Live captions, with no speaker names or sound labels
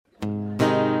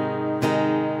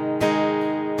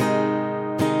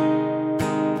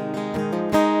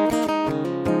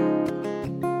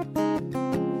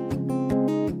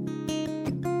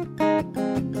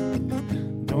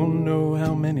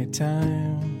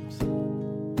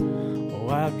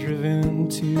I've driven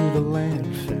to the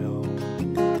landfill.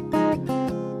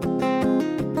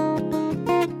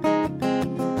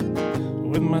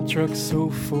 With my truck so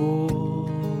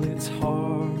full, it's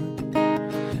hard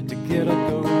to get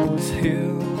up those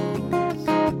hills.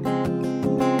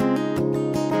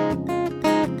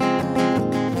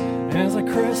 As I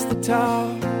crest the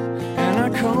top and I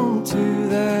come to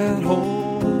that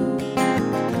hole,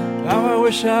 how I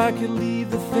wish I could leave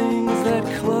the things that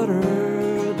clutter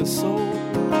the soul.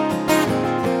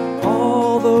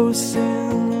 All those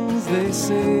sins, they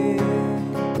say,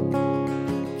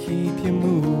 keep you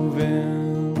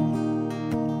moving.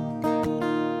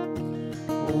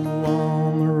 Oh,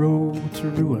 on the road to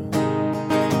ruin.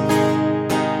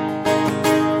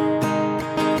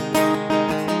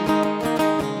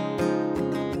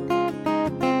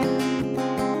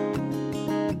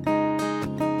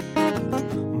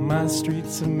 My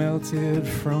streets have melted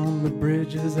from the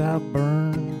bridges I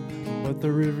burned, but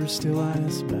the river's still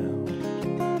icebound.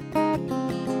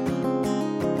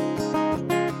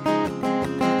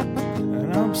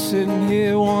 And I'm sitting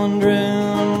here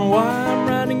wondering why I'm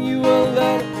writing you a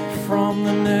letter from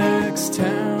the next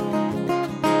town.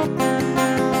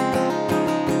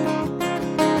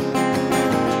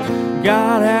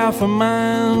 Got half a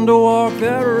mind to walk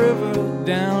that river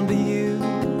down to you.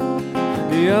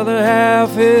 The other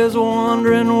half is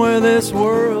wondering where this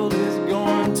world is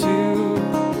going to.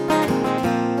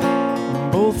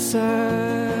 Both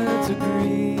sides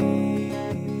agree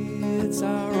it's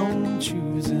our own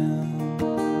choosing.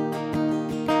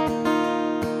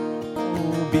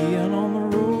 Oh, being on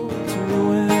the road to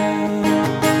ruin.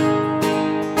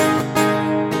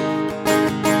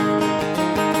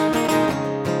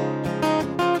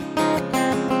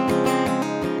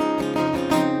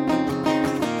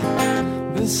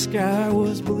 The sky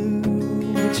was blue,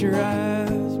 but your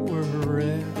eyes were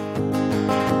red.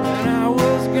 And I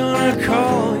was gonna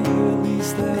call you, at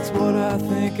least that's what I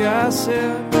think I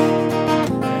said.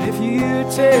 And if you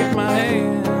take my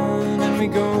hand and we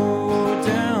go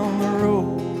down the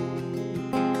road,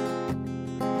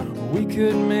 we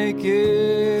could make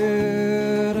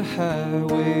it a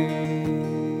highway.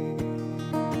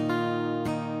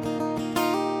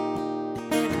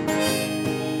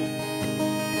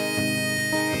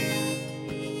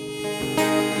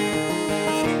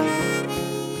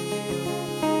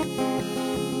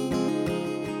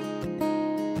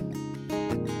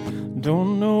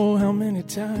 Don't know how many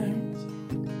times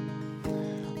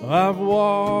I've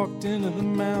walked into the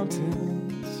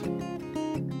mountains,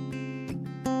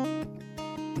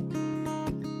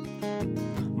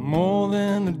 more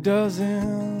than a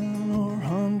dozen or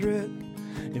 100,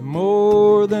 and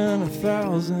more than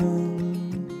 1,000,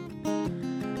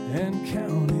 and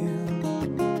counting.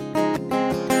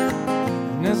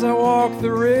 And as I walk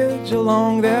the ridge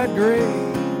along that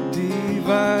great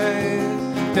divide,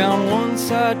 down one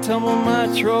side tumble my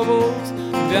troubles,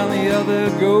 down the other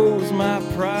goes my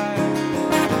pride.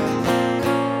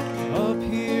 Up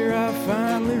here I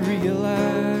finally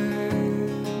realize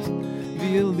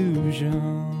the illusion.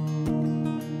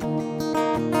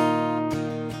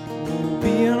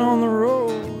 Being on the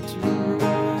road to ruin.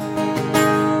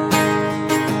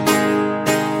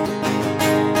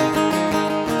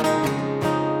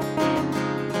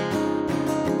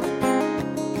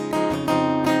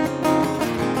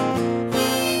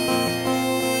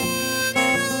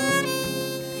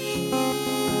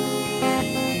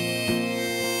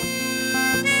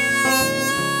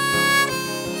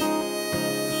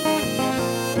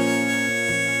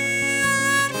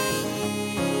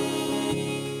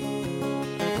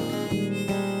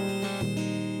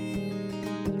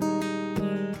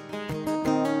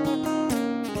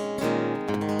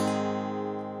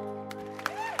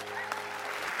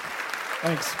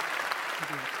 Thanks.